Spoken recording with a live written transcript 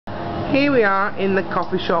Here we are in the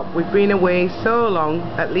coffee shop. We've been away so long,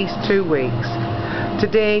 at least 2 weeks.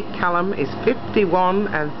 Today Calum is 51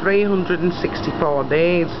 and 364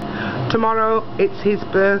 days. Tomorrow it's his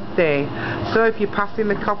birthday, so if you're passing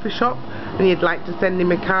the coffee shop and you'd like to send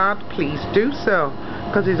him a card, please do so,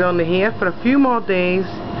 because he's only here for a few more days.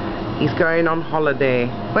 He's going on holiday.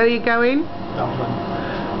 Where are you going?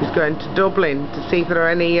 Dublin. He's going to Dublin to see if there are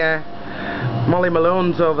any Molly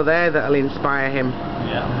Malones over there that'll inspire him.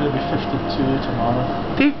 Yeah, I'm going to be 52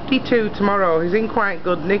 tomorrow. 52 tomorrow. He's in quite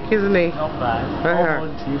good nick, isn't he? Not bad. All his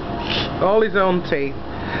own teeth. All his own teeth.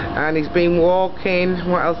 And he's been walking.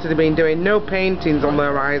 What else has he been doing? No paintings on the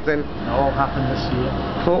horizon. It all happened this year.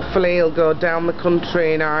 Hopefully he'll go down the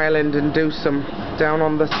country in Ireland and do some down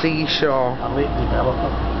on the seashore. A late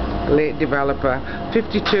developer. Late developer.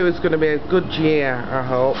 52 is going to be a good year, I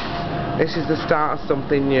hope. This is the start of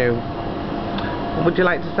something new. Would you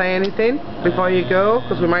like to say anything before you go?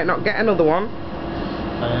 Because we might not get another one.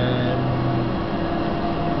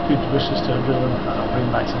 Good wishes to everyone. I'll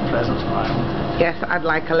bring back some presents from Ireland. Yes, I'd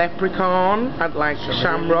like a leprechaun, I'd like a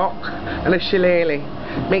shamrock and a shillelagh.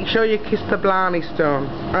 Make sure you kiss the Blarney Stone.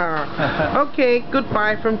 Okay,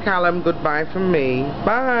 goodbye from Calum, goodbye from me.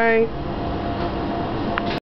 Bye.